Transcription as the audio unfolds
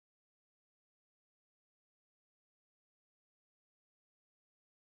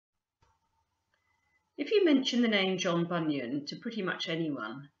If you mention the name John Bunyan to pretty much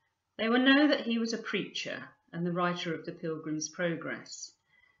anyone, they will know that he was a preacher and the writer of the Pilgrim's Progress.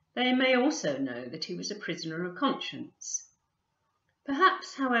 They may also know that he was a prisoner of conscience.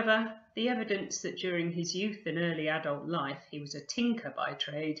 Perhaps, however, the evidence that during his youth and early adult life he was a tinker by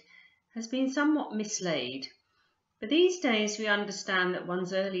trade has been somewhat mislaid. But these days we understand that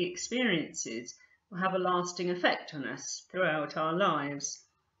one's early experiences will have a lasting effect on us throughout our lives.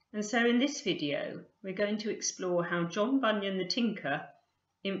 And so in this video, we're going to explore how John Bunyan the tinker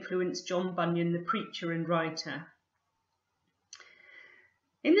influenced John Bunyan the preacher and writer.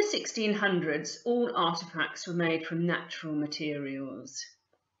 In the 1600s, all artefacts were made from natural materials: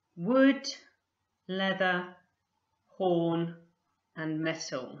 wood, leather, horn, and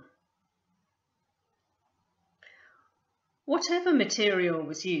metal. Whatever material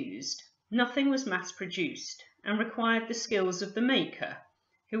was used, nothing was mass-produced and required the skills of the maker,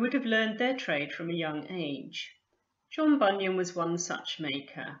 who would have learned their trade from a young age. John Bunyan was one such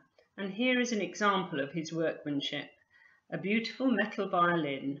maker, and here is an example of his workmanship: a beautiful metal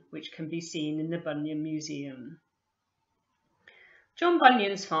violin which can be seen in the Bunyan Museum. John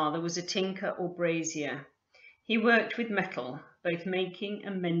Bunyan's father was a tinker or brazier. He worked with metal, both making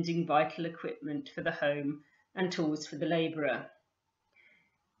and mending vital equipment for the home and tools for the labourer.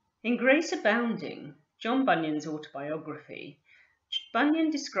 In Grace Abounding, John Bunyan's autobiography,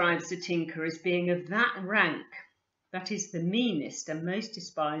 Bunyan describes the tinker as being of that rank, that is, the meanest and most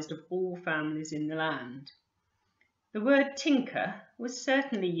despised of all families in the land. The word tinker was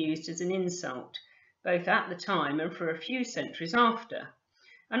certainly used as an insult, both at the time and for a few centuries after,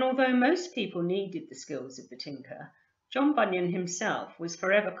 and although most people needed the skills of the tinker, John Bunyan himself was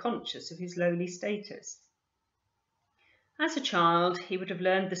forever conscious of his lowly status. As a child, he would have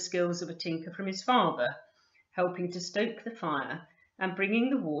learned the skills of a tinker from his father, helping to stoke the fire and bringing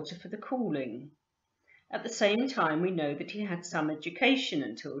the water for the cooling. At the same time, we know that he had some education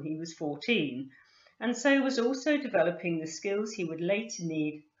until he was 14, and so was also developing the skills he would later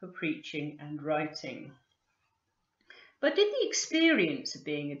need for preaching and writing. But did the experience of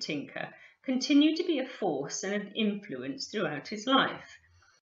being a tinker continue to be a force and an influence throughout his life?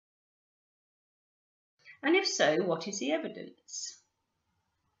 And if so, what is the evidence?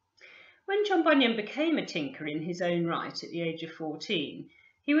 When John Bunyan became a tinker in his own right at the age of 14,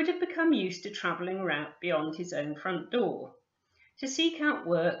 he would have become used to travelling around beyond his own front door, to seek out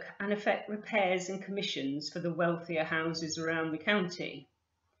work and effect repairs and commissions for the wealthier houses around the county.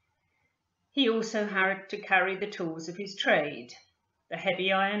 He also had to carry the tools of his trade: the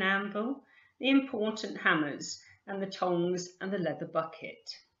heavy iron anvil, the important hammers, and the tongs and the leather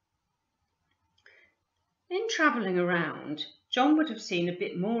bucket. In travelling around, John would have seen a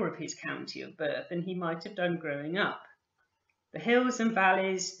bit more of his county of birth than he might have done growing up. The hills and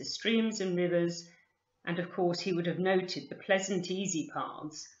valleys, the streams and rivers, and of course he would have noted the pleasant easy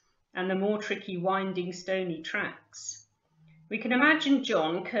paths and the more tricky winding stony tracks. We can imagine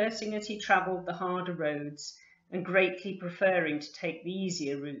John cursing as he travelled the harder roads and greatly preferring to take the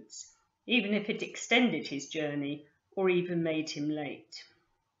easier routes, even if it extended his journey or even made him late.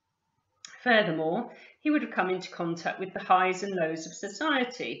 Furthermore, he would have come into contact with the highs and lows of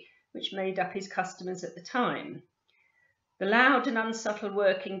society, which made up his customers at the time. The loud and unsubtle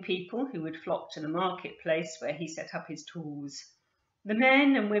working people who would flock to the marketplace where he set up his tools. The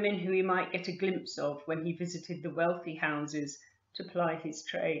men and women who he might get a glimpse of when he visited the wealthy houses to ply his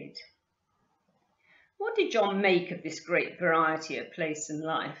trade. What did John make of this great variety of place and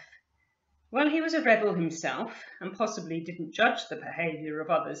life? Well, he was a rebel himself and possibly didn't judge the behaviour of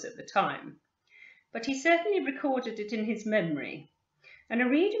others at the time, but he certainly recorded it in his memory. And a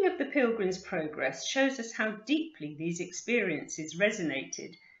reading of the Pilgrim's Progress shows us how deeply these experiences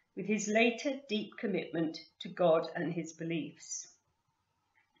resonated with his later deep commitment to God and his beliefs.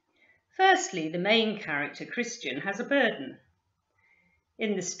 Firstly, the main character, Christian, has a burden.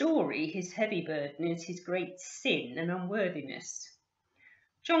 In the story, his heavy burden is his great sin and unworthiness.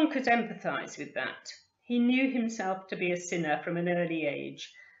 John could empathise with that. He knew himself to be a sinner from an early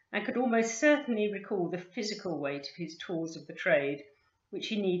age and could almost certainly recall the physical weight of his tools of the trade, which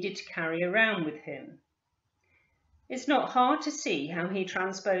he needed to carry around with him. It's not hard to see how he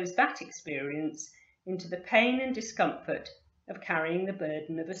transposed that experience into the pain and discomfort of carrying the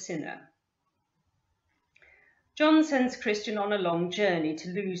burden of a sinner. John sends Christian on a long journey to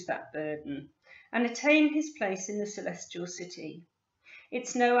lose that burden and attain his place in the celestial city.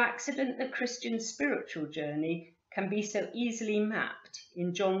 It's no accident that Christian's spiritual journey can be so easily mapped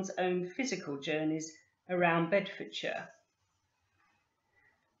in John's own physical journeys around Bedfordshire.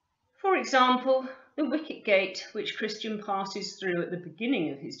 For example, the wicket gate which Christian passes through at the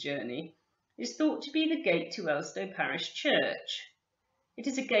beginning of his journey is thought to be the gate to Elstow Parish Church. It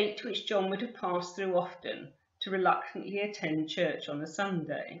is a gate which John would have passed through often to reluctantly attend church on a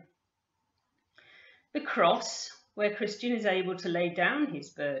Sunday. The cross, where Christian is able to lay down his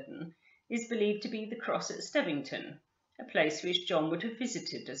burden, is believed to be the cross at Stevington, a place which John would have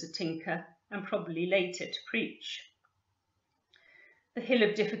visited as a tinker and probably later to preach. The Hill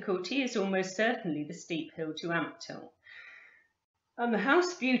of Difficulty is almost certainly the steep hill to Ampthill. And the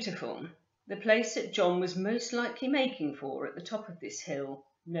House Beautiful, the place that John was most likely making for at the top of this hill,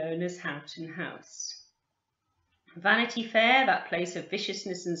 known as Houghton House. Vanity Fair, that place of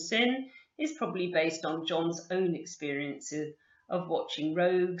viciousness and sin, is probably based on John's own experiences of watching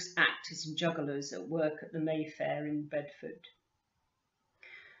rogues, actors and jugglers at work at the Mayfair in Bedford.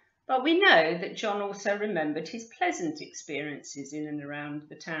 But we know that John also remembered his pleasant experiences in and around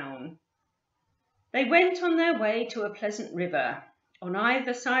the town. They went on their way to a pleasant river. On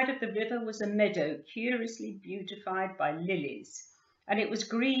either side of the river was a meadow curiously beautified by lilies, and it was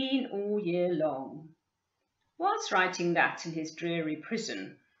green all year long. Whilst writing that in his dreary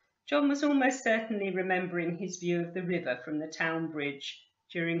prison, John was almost certainly remembering his view of the river from the town bridge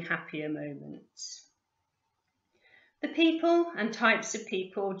during happier moments. The people and types of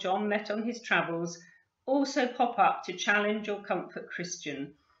people John met on his travels also pop up to challenge or comfort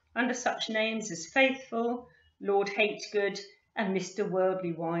Christian under such names as Faithful, Lord Hategood, and Mr.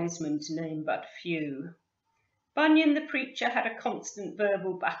 Worldly Wiseman, to name but few. Bunyan the preacher had a constant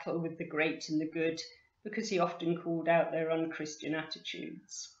verbal battle with the great and the good because he often called out their unchristian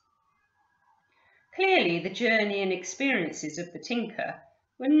attitudes. Clearly, the journey and experiences of the tinker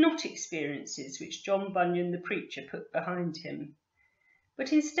were not experiences which John Bunyan the preacher put behind him,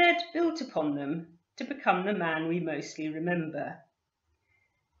 but instead built upon them to become the man we mostly remember.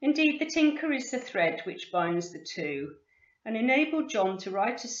 Indeed, the tinker is the thread which binds the two and enabled John to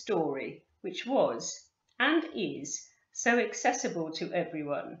write a story which was, and is, so accessible to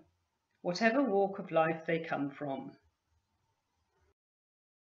everyone, whatever walk of life they come from.